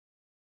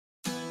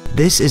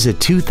This is a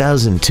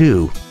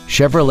 2002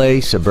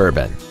 Chevrolet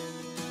Suburban.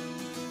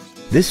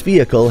 This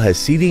vehicle has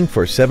seating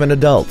for 7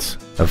 adults,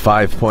 a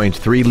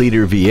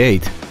 5.3-liter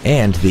V8,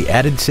 and the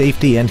added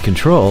safety and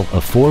control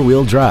of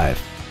 4-wheel drive.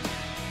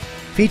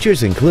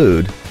 Features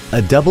include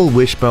a double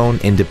wishbone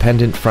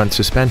independent front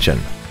suspension,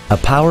 a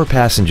power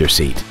passenger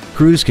seat,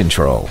 cruise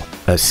control,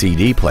 a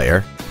CD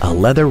player, a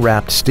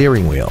leather-wrapped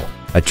steering wheel,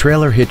 a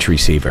trailer hitch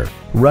receiver,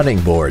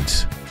 running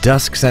boards,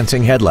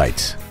 dusk-sensing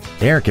headlights,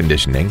 air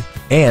conditioning,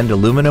 and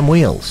aluminum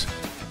wheels.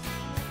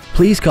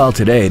 Please call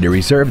today to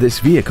reserve this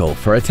vehicle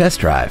for a test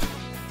drive.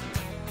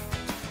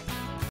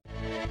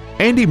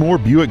 Andy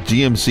Mohr Buick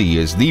GMC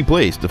is the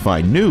place to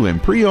find new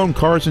and pre-owned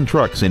cars and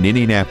trucks in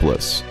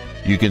Indianapolis.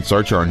 You can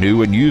search our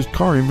new and used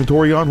car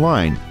inventory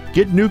online,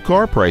 get new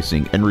car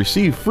pricing, and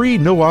receive free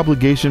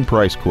no-obligation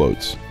price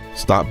quotes.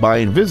 Stop by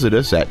and visit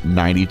us at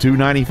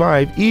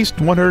 9295 East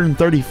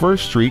 131st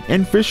Street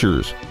in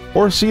Fishers,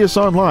 or see us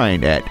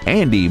online at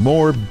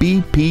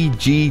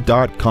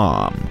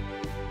andymohrbpg.com.